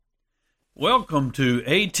Welcome to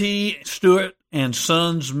A.T. Stewart and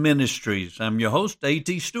Sons Ministries. I'm your host,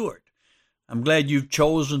 A.T. Stewart. I'm glad you've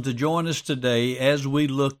chosen to join us today as we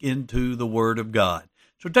look into the Word of God.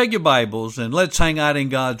 So take your Bibles and let's hang out in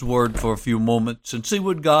God's Word for a few moments and see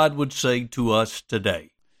what God would say to us today.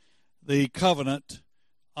 The covenant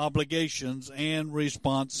obligations and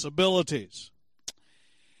responsibilities.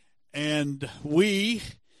 And we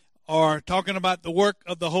are talking about the work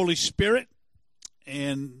of the Holy Spirit.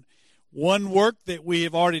 And one work that we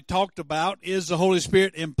have already talked about is the Holy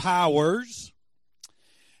Spirit empowers.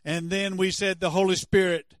 And then we said the Holy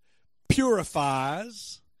Spirit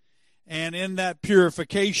purifies. And in that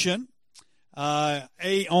purification,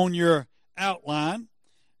 on your outline,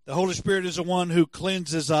 the Holy Spirit is the one who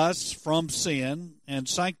cleanses us from sin and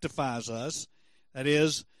sanctifies us. That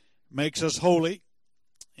is, makes us holy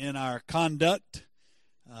in our conduct.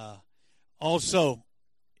 Also,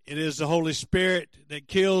 it is the Holy Spirit that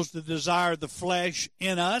kills the desire of the flesh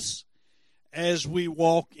in us as we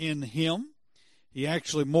walk in Him. He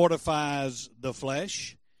actually mortifies the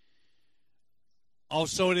flesh.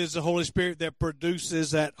 Also, it is the Holy Spirit that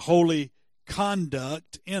produces that holy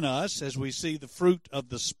conduct in us as we see the fruit of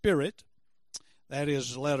the Spirit. That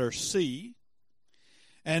is letter C.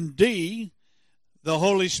 And D, the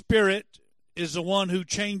Holy Spirit is the one who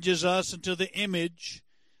changes us into the image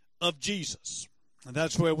of Jesus. And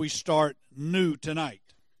that's where we start new tonight.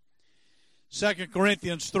 2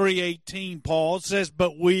 Corinthians 3:18, Paul says,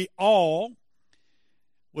 "But we all,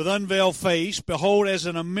 with unveiled face, behold as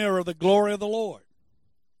in a mirror the glory of the Lord,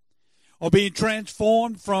 are being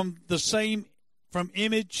transformed from same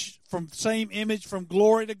image from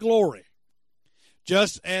glory to glory,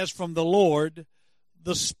 just as from the Lord,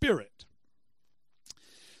 the Spirit."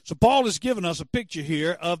 So Paul has given us a picture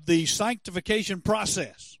here of the sanctification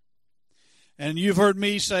process. And you've heard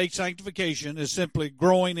me say sanctification is simply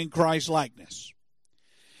growing in Christ's likeness.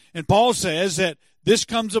 And Paul says that this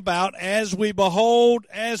comes about as we behold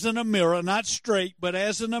as in a mirror, not straight, but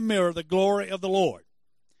as in a mirror, the glory of the Lord.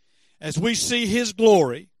 As we see His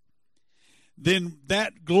glory, then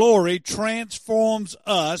that glory transforms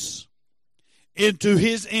us into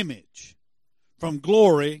His image from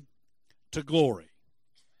glory to glory.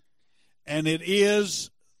 And it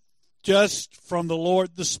is just from the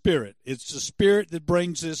Lord, the Spirit. It's the Spirit that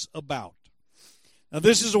brings this about. Now,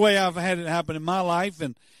 this is the way I've had it happen in my life,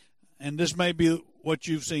 and this may be what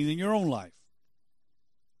you've seen in your own life.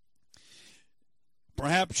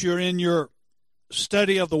 Perhaps you're in your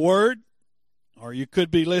study of the Word, or you could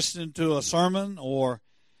be listening to a sermon or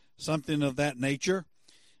something of that nature,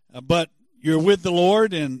 but you're with the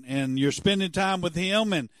Lord and you're spending time with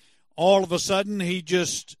Him, and all of a sudden He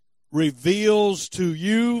just reveals to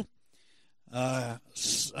you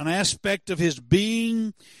an aspect of His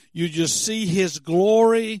being. You just see His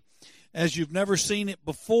glory as you've never seen it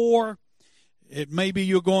before. It may be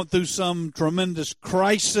you're going through some tremendous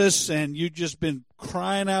crisis and you've just been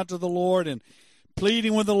crying out to the Lord and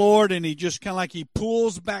pleading with the Lord, and He just kind of like He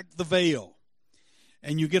pulls back the veil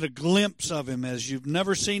and you get a glimpse of Him as you've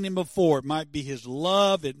never seen Him before. It might be His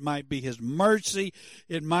love, it might be His mercy,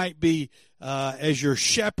 it might be as your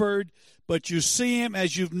shepherd, but you see Him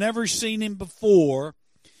as you've never seen Him before,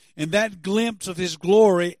 and that glimpse of His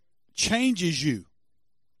glory changes you.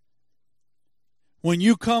 When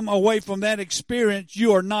you come away from that experience,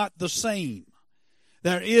 you are not the same.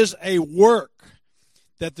 There is a work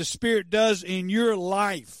that the Spirit does in your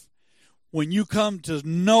life when you come to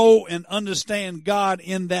know and understand God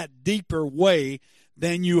in that deeper way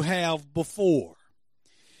than you have before.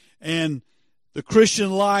 And the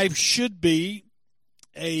Christian life should be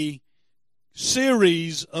a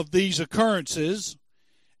series of these occurrences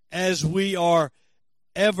as we are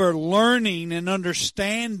ever learning and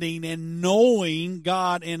understanding and knowing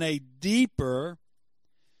God in a deeper,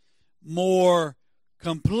 more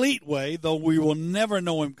complete way, though we will never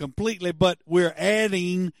know Him completely, but we're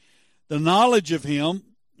adding the knowledge of Him.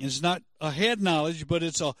 It's not a head knowledge, but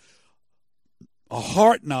it's a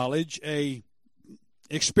heart knowledge, a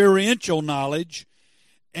experiential knowledge,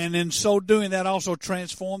 and in so doing, that also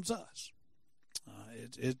transforms us.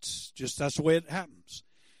 It's just, that's the way it happens.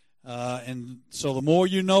 And so the more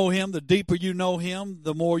you know Him, the deeper you know Him,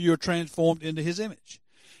 the more you're transformed into His image.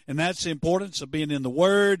 And that's the importance of being in the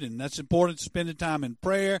Word, and that's the importance of spending time in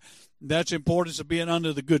prayer. That's the importance of being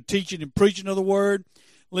under the good teaching and preaching of the Word,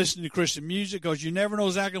 listening to Christian music, because you never know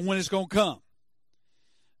exactly when it's going to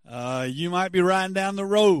come. You might be riding down the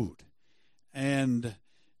road, and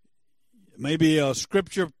maybe a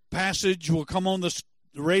scripture passage will come on the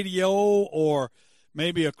radio, or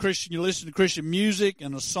maybe you listen to Christian music,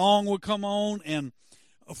 and a song will come on, and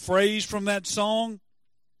a phrase from that song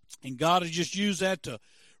And God has just used that to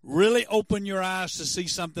really open your eyes to see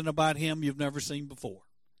something about Him you've never seen before.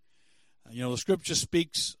 You know, the Scripture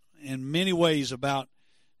speaks in many ways about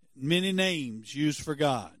many names used for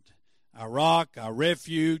God. Our rock, our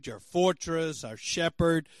refuge, our fortress, our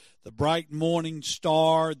shepherd, the bright morning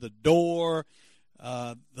star, the door,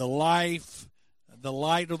 the life, the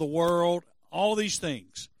light of the world, all these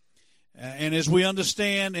things. And as we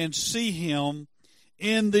understand and see Him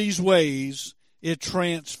in these ways, it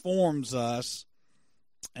transforms us,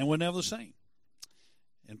 and we're never the same.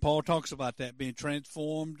 And Paul talks about that, being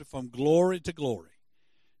transformed from glory to glory,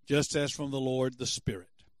 just as from the Lord the Spirit.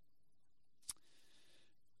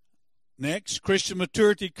 Next, Christian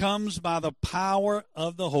maturity comes by the power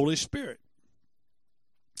of the Holy Spirit.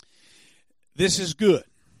 This is good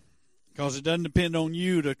because it doesn't depend on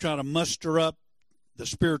you to try to muster up the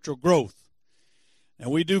spiritual growth.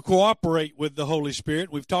 And we do cooperate with the Holy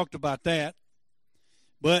Spirit. We've talked about that.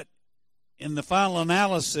 But in the final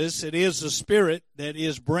analysis, it is the Spirit that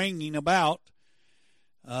is bringing about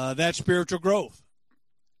that spiritual growth.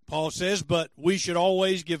 Paul says, but we should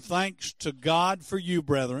always give thanks to God for you,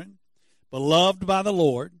 brethren, beloved by the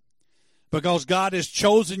Lord, because God has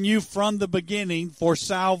chosen you from the beginning for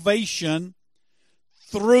salvation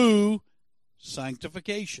through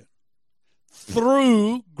sanctification,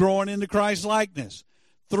 through growing into Christ's likeness,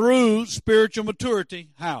 through spiritual maturity.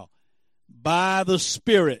 How? By the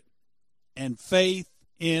Spirit and faith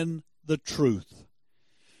in the truth.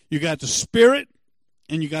 You got the Spirit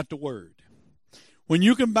and you got the Word. When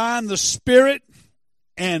you combine the Spirit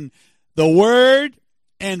and the Word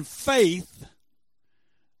and faith,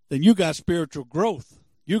 then you got spiritual growth.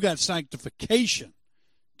 You got sanctification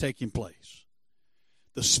taking place.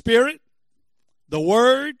 The Spirit, the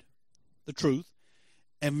Word, the truth,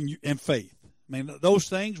 and faith. I mean, those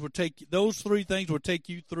three things will take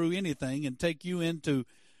you through anything and take you into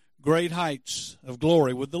great heights of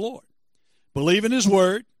glory with the Lord. Believe in His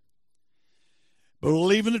Word,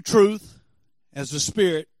 believe in the truth as the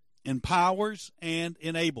Spirit empowers and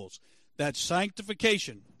enables. That's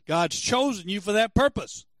sanctification. God's chosen you for that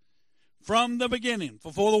purpose. From the beginning,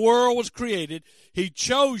 before the world was created, He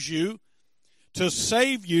chose you to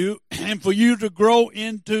save you and for you to grow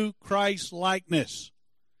into Christ's likeness.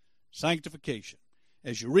 Sanctification.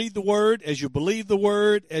 As you read the Word, as you believe the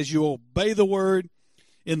Word, as you obey the Word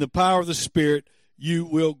in the power of the Spirit, you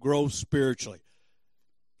will grow spiritually.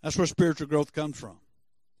 That's where spiritual growth comes from.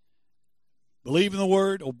 Believing the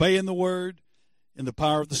Word, obeying the Word in the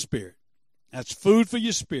power of the Spirit. That's food for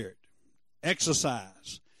your spirit.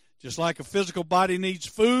 Exercise. Just like a physical body needs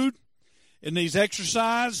food, it needs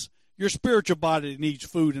exercise, your spiritual body needs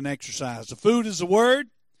food and exercise. The food is the Word.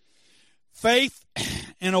 Faith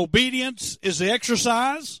and obedience is the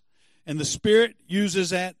exercise, and the Spirit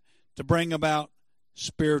uses that to bring about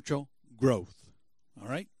spiritual growth. All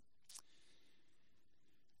right?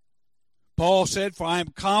 Paul said, for I am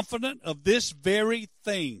confident of this very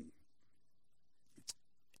thing.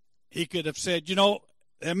 He could have said,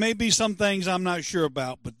 there may be some things I'm not sure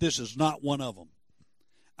about, but this is not one of them.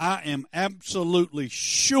 I am absolutely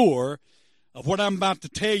sure of what I'm about to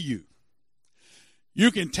tell you. You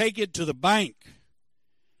can take it to the bank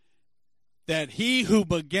that He who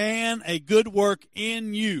began a good work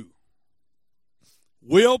in you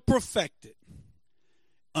will perfect it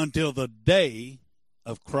until the day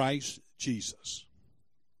of Christ Jesus.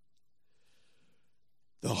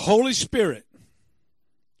 The Holy Spirit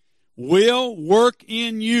will work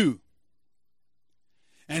in you,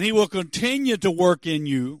 and He will continue to work in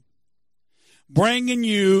you, bringing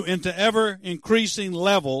you into ever-increasing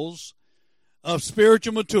levels of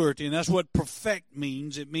spiritual maturity. And that's what perfect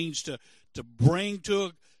means. It means to bring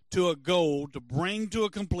to a goal, to bring to a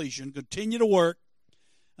completion, continue to work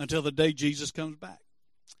until the day Jesus comes back.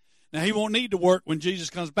 Now, He won't need to work when Jesus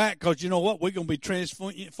comes back, because you know what? We're going to be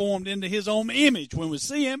transformed into His own image when we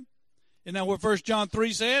see Him. Isn't that what 1 John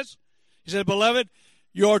 3 says? He said, beloved,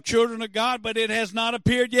 you are children of God, but it has not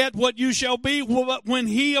appeared yet what you shall be when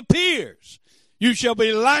He appears. You shall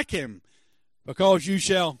be like Him, because you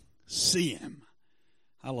shall see Him.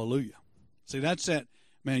 Hallelujah. See, that's that.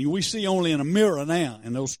 Man, we see only in a mirror now,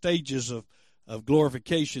 and those stages of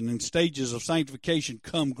glorification and stages of sanctification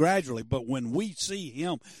come gradually. But when we see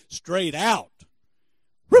Him straight out,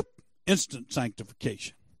 whoop, instant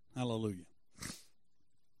sanctification. Hallelujah.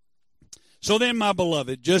 So then, my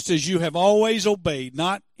beloved, just as you have always obeyed,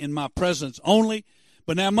 not in my presence only,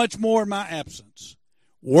 but now much more in my absence,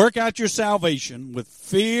 work out your salvation with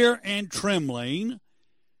fear and trembling.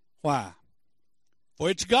 Why? For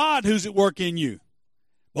it's God who's at work in you,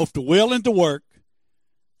 both to will and to work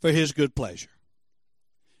for His good pleasure.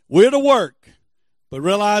 We're to work But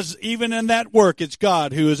realize even in that work, it's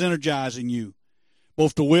God who is energizing you,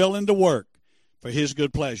 both to will and to work for his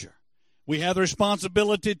good pleasure. We have the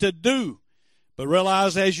responsibility to do, but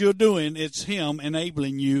realize as you're doing, it's him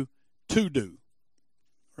enabling you to do.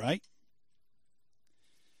 Right?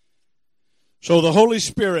 So the Holy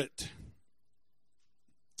Spirit.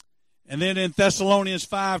 And then in Thessalonians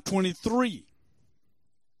 5:23.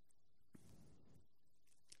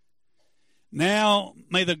 Now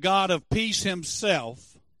may the God of peace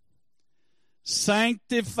himself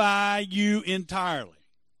sanctify you entirely.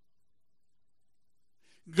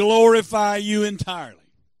 Glorify you entirely.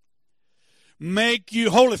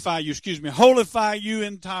 Holify you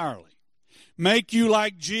entirely. Make you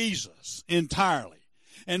like Jesus entirely.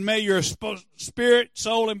 And may your spirit,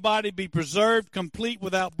 soul, and body be preserved, complete,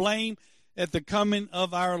 without blame, at the coming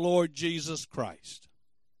of our Lord Jesus Christ.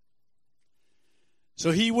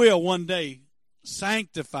 So he will one day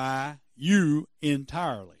sanctify you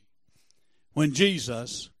entirely when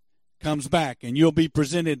Jesus comes back, and you'll be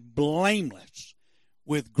presented blameless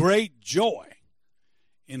with great joy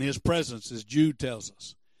in his presence, as Jude tells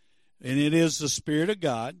us. And it is the Spirit of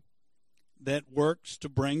God that works to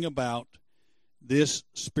bring about this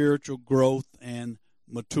spiritual growth and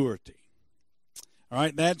maturity. All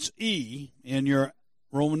right, that's E in your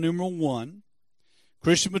Roman numeral 1.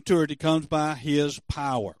 Christian maturity comes by his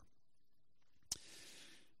power.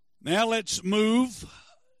 Now let's move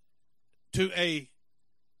to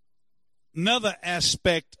another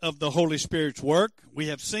aspect of the Holy Spirit's work. We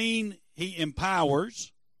have seen he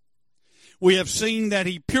empowers. We have seen that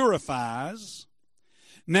he purifies.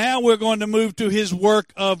 Now we're going to move to his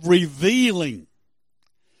work of revealing.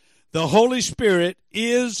 The Holy Spirit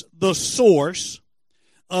is the source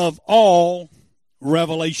of all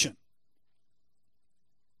revelation.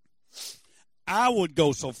 I would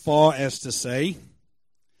go so far as to say,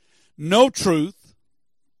 no truth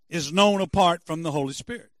is known apart from the Holy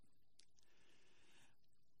Spirit.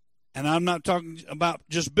 And I'm not talking about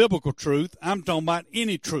just biblical truth. I'm talking about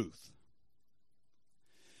any truth.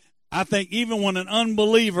 I think even when an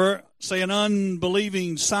unbeliever, say an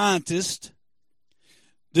unbelieving scientist,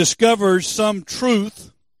 discovers some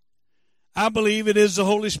truth, I believe it is the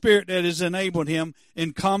Holy Spirit that has enabled him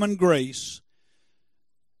in common grace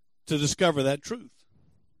to discover that truth.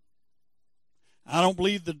 I don't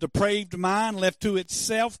believe the depraved mind left to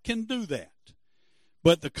itself can do that.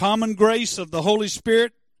 But the common grace of the Holy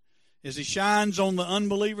Spirit, as he shines on the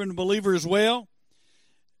unbeliever and the believer as well,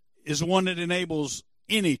 is the one that enables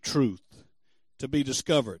any truth to be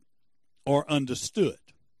discovered or understood.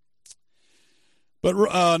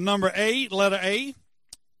 But number A, letter A,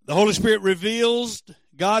 the Holy Spirit reveals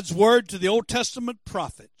God's word to the Old Testament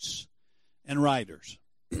prophets and writers.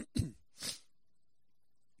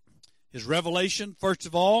 His revelation, first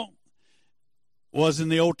of all, was in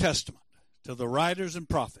the Old Testament to the writers and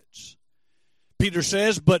prophets. Peter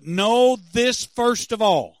says, but know this first of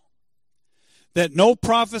all, that no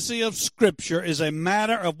prophecy of Scripture is a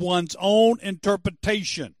matter of one's own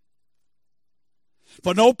interpretation.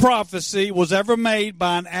 For no prophecy was ever made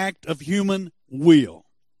by an act of human will.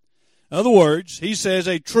 In other words, he says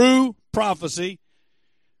a true prophecy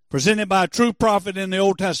presented by a true prophet in the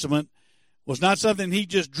Old Testament was not something he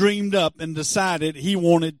just dreamed up and decided he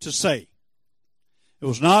wanted to say. It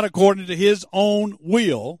was not according to his own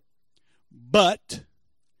will, but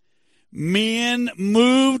men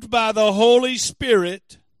moved by the Holy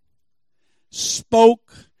Spirit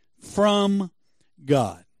spoke from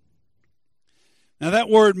God. Now that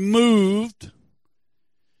word moved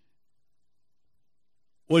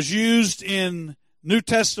was used in New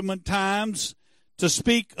Testament times to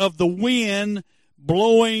speak of the wind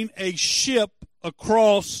blowing a ship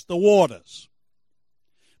across the waters.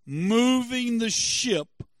 Moving the ship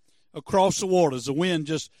across the waters. The wind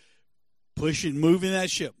just moving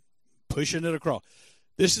that ship, pushing it across.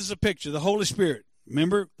 This is a picture. The Holy Spirit.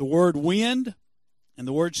 Remember, the word wind and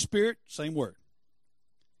the word spirit, same word.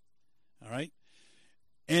 All right?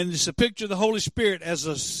 And it's a picture of the Holy Spirit as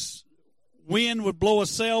a wind would blow a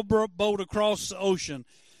sailboat across the ocean.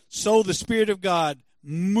 So the Spirit of God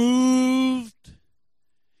moved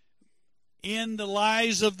in the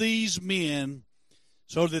lives of these men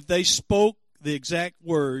so that they spoke the exact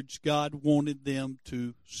words God wanted them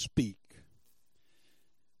to speak.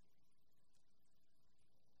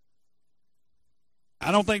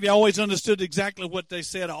 I don't think they always understood exactly what they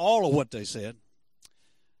said, all of what they said.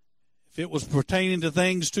 If it was pertaining to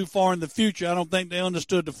things too far in the future, I don't think they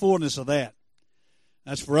understood the fullness of that.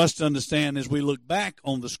 That's for us to understand as we look back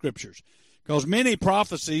on the Scriptures. Because many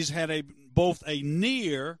prophecies had both a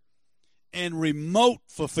near and remote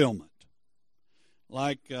fulfillment.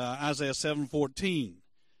 like Isaiah 7:14.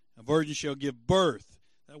 A virgin shall give birth.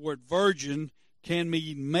 That word virgin can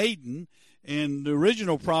mean maiden, and the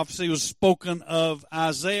original prophecy was spoken of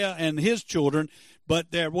Isaiah and his children,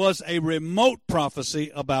 but there was a remote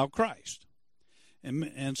prophecy about Christ.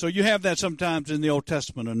 And so you have that sometimes in the Old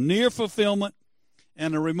Testament, a near fulfillment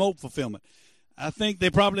and a remote fulfillment. I think they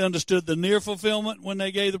probably understood the near fulfillment when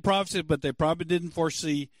they gave the prophecy, but they probably didn't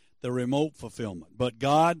foresee the remote fulfillment. But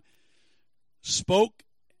God spoke,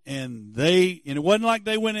 and it wasn't like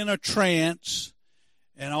they went in a trance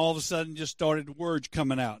and all of a sudden just started words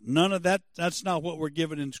coming out. None of that. That's not what we're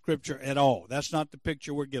given in Scripture at all. That's not the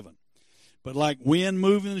picture we're given. But like wind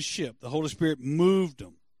moving the ship, the Holy Spirit moved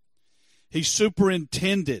them. He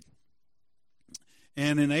superintended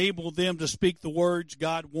and enabled them to speak the words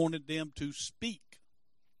God wanted them to speak.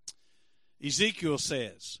 Ezekiel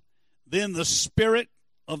says, "Then the Spirit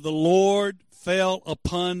of the Lord fell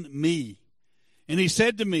upon me, and he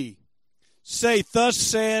said to me, say, thus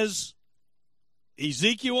says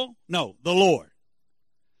Ezekiel, no, the Lord.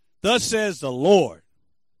 Thus says the Lord."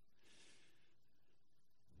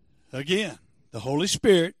 Again, the Holy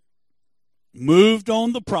Spirit moved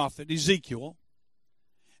on the prophet Ezekiel,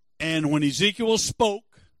 and when Ezekiel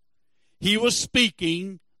spoke, he was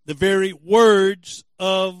speaking the very words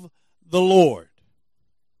of the Lord.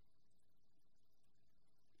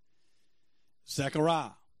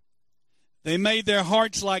 Zechariah. They made their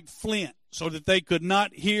hearts like flint, so that they could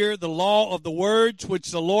not hear the law of the words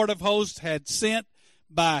which the Lord of hosts had sent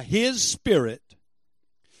by his Spirit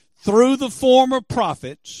through the former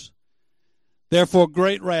prophets. Therefore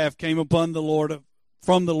great wrath came upon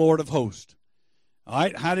from the Lord of hosts. All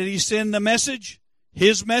right, how did he send the message?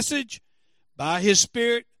 His message? By his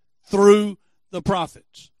Spirit through the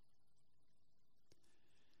prophets.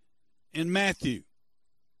 In Matthew,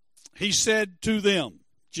 he said to them,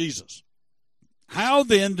 Jesus, "How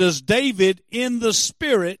then does David in the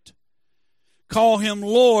Spirit call him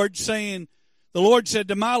Lord, saying, the Lord said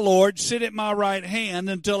to my Lord, sit at my right hand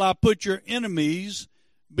until I put your enemies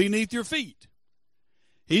beneath your feet?"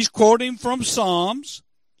 He's quoting from Psalms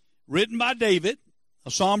written by David,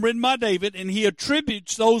 a psalm written by David, and he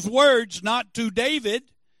attributes those words not to David,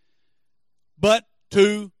 but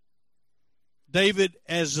to David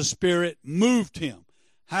as the Spirit moved him.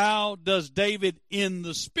 How does David in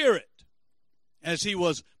the Spirit, as he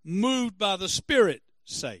was moved by the Spirit,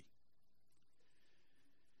 say?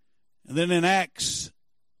 And then in Acts,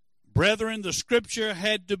 brethren, the Scripture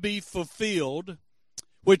had to be fulfilled,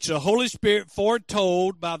 which the Holy Spirit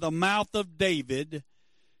foretold by the mouth of David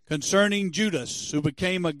concerning Judas, who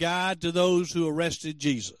became a guide to those who arrested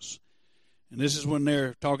Jesus. And this is when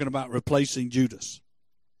they're talking about replacing Judas.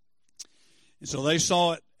 And so they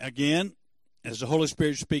saw it again as the Holy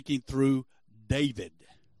Spirit speaking through David.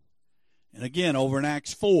 And again, over in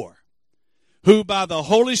Acts 4, who by the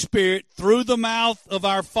Holy Spirit, through the mouth of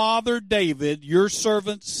our father David, your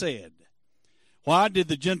servant said, why did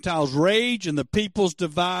the Gentiles rage and the peoples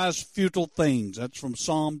devise futile things? That's from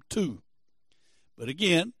Psalm 2. But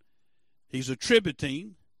again, he's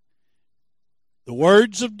attributing the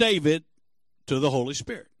words of David to the Holy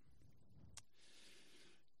Spirit.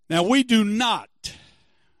 Now, we do not,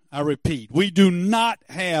 I repeat, we do not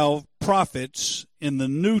have prophets in the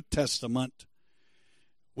New Testament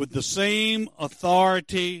with the same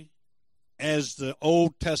authority as the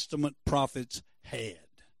Old Testament prophets had.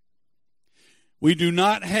 We do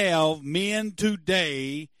not have men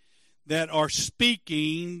today that are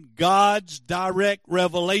speaking God's direct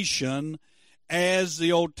revelation as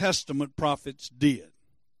the Old Testament prophets did.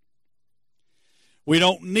 We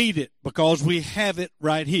don't need it because we have it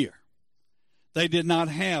right here. They did not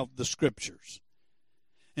have the Scriptures.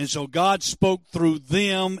 And so God spoke through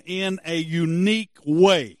them in a unique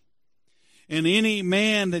way. And any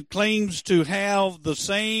man that claims to have the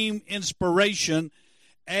same inspiration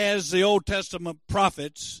as the Old Testament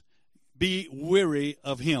prophets, be weary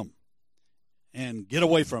of him and get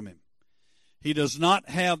away from him. He does not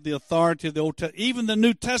have the authority of the Old Testament, even the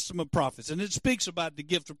New Testament prophets. And it speaks about the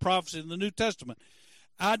gift of prophecy in the New Testament.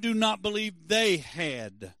 I do not believe they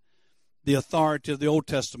had the authority of the Old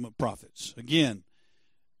Testament prophets. Again,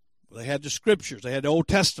 they had the Scriptures. They had the Old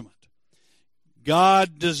Testament.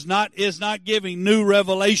 God is not giving new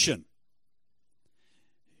revelation.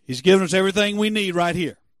 He's given us everything we need right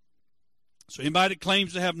here. So anybody that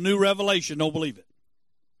claims to have new revelation, don't believe it.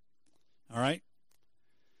 All right?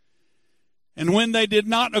 And when they did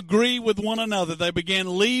not agree with one another, they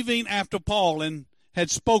began leaving after Paul and had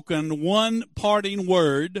spoken one parting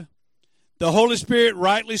word. The Holy Spirit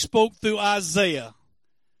rightly spoke through Isaiah,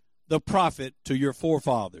 the prophet, to your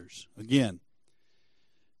forefathers. Again,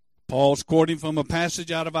 Paul's quoting from a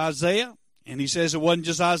passage out of Isaiah, and he says it wasn't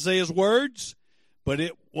just Isaiah's words, but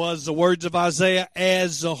it was the words of Isaiah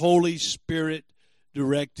as the Holy Spirit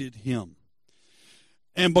directed him.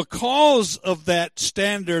 And because of that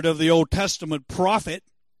standard of the Old Testament prophet,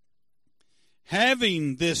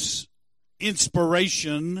 having this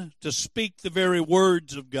inspiration to speak the very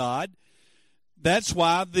words of God, that's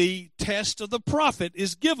why the test of the prophet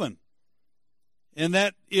is given. And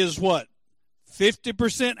that is what?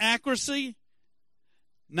 50% accuracy?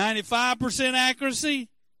 95% accuracy?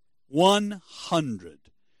 100.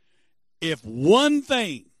 If one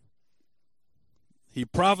thing he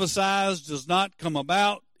prophesies does not come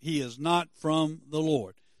about, he is not from the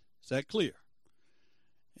Lord. Is that clear?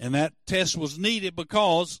 And that test was needed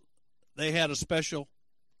because they had a special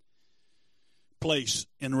place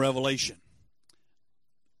in Revelation.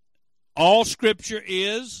 All Scripture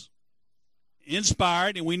is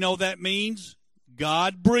inspired, and we know that means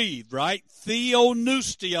God breathed, right?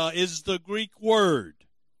 Theonoustia is the Greek word.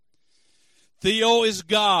 Theo is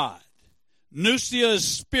God. Noustia is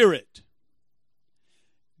spirit.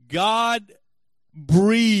 God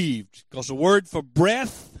breathed, because the word for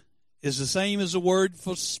breath is the same as the word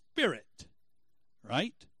for spirit,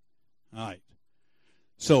 right? All right.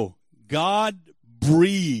 So God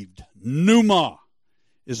breathed. Pneuma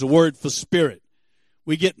is the word for spirit.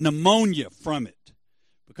 We get pneumonia from it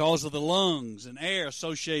because of the lungs and air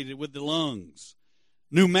associated with the lungs.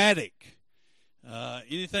 Pneumatic.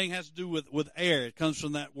 Anything has to do with air. It comes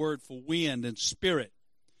from that word for wind and spirit.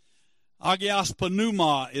 Agios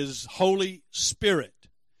pneuma is Holy Spirit.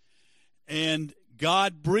 And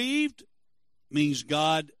God breathed means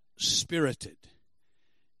God spirited.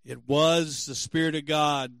 It was the Spirit of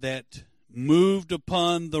God that moved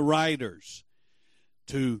upon the writers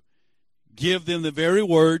to give them the very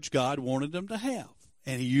words God wanted them to have.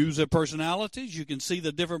 And he used their personalities. You can see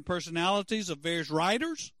the different personalities of various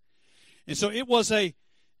writers. And so it was a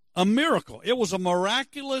miracle. It was a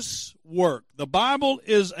miraculous work. The Bible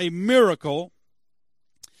is a miracle,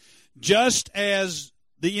 just as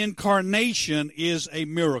the incarnation is a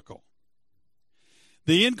miracle.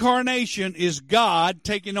 The incarnation is God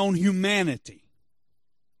taking on humanity.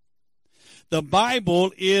 The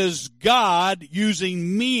Bible is God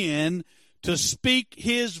using men to speak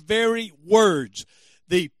his very words.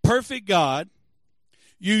 The perfect God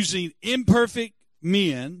using imperfect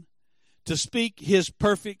men to speak his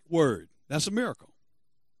perfect word. That's a miracle.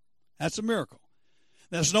 That's a miracle.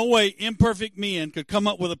 There's no way imperfect men could come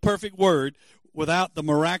up with a perfect word without the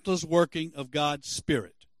miraculous working of God's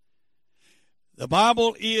Spirit. The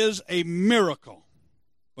Bible is a miracle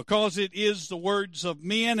because it is the words of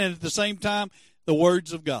men and at the same time the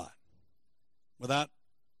words of God. Without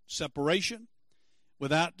separation,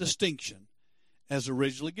 without distinction, as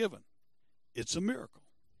originally given. It's a miracle.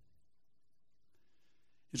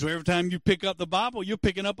 And so every time you pick up the Bible, you're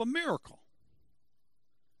picking up a miracle.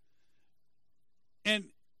 And,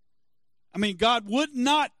 I mean, God would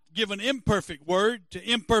not give an imperfect word to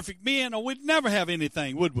imperfect men, or we'd never have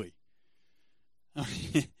anything, would we?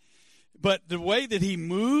 But the way that he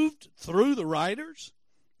moved through the writers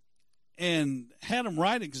and had them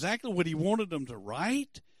write exactly what he wanted them to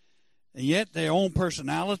write, and yet their own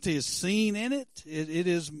personality is seen in it. It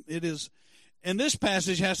is, and this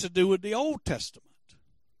passage has to do with the Old Testament.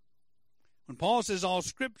 When Paul says all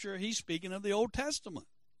Scripture, he's speaking of the Old Testament.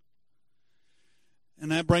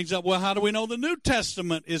 And that brings up, well, how do we know the New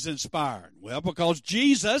Testament is inspired? Well, because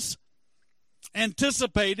Jesus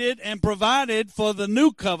anticipated and provided for the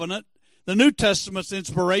New Covenant, the New Testament's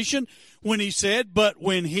inspiration, when he said, but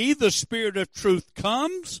when he, the Spirit of truth,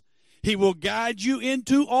 comes, he will guide you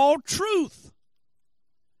into all truth.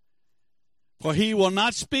 For he will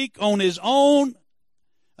not speak on his own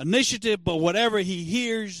initiative, but whatever he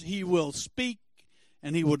hears, he will speak,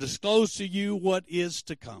 and he will disclose to you what is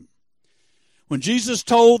to come. When Jesus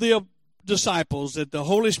told the disciples that the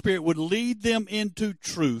Holy Spirit would lead them into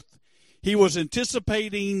truth, he was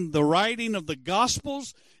anticipating the writing of the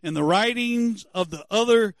Gospels and the writings of the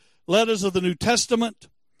other letters of the New Testament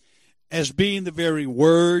as being the very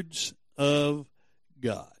words of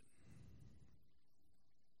God.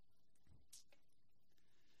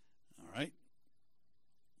 All right.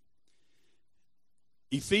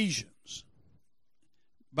 Ephesians.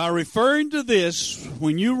 By referring to this,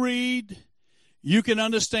 when you read, you can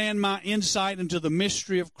understand my insight into the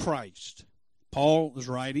mystery of Christ. Paul is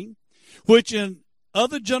writing, which in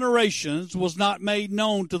other generations was not made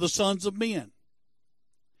known to the sons of men,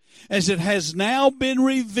 as it has now been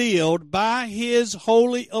revealed by his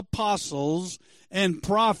holy apostles and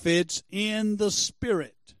prophets in the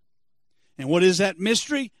Spirit. And what is that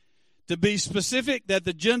mystery? to be specific, that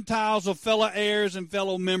the Gentiles are fellow heirs and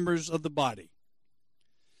fellow members of the body.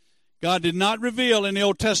 God did not reveal in the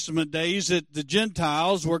Old Testament days that the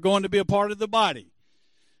Gentiles were going to be a part of the body,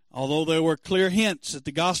 although there were clear hints that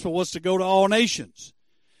the gospel was to go to all nations.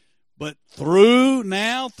 But through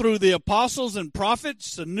the apostles and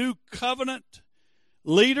prophets, the new covenant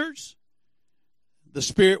leaders, the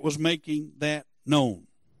Spirit was making that known.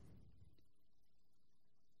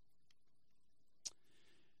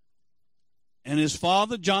 And his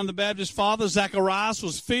father, John the Baptist's father, Zacharias,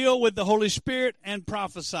 was filled with the Holy Spirit and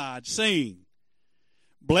prophesied, saying,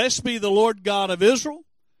 Blessed be the Lord God of Israel,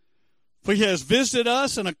 for he has visited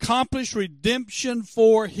us and accomplished redemption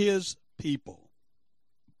for his people.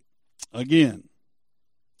 Again,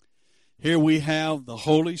 here we have the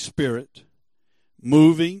Holy Spirit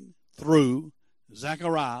moving through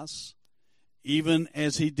Zacharias, even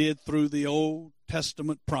as he did through the Old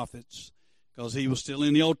Testament prophets, because he was still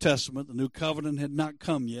in the Old Testament. The new covenant had not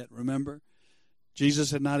come yet, remember?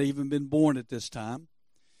 Jesus had not even been born at this time.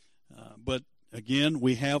 But again,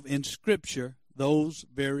 we have in Scripture those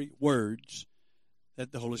very words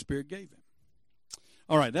that the Holy Spirit gave him.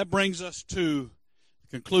 All right, that brings us to the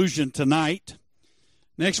conclusion tonight.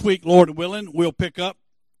 Next week, Lord willing, we'll pick up.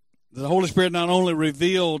 The Holy Spirit not only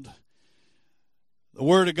revealed the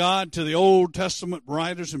Word of God to the Old Testament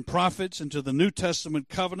writers and prophets and to the New Testament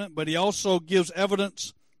covenant, but he also gives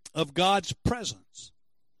evidence of God's presence.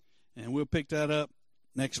 And we'll pick that up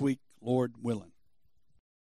next week, Lord willing.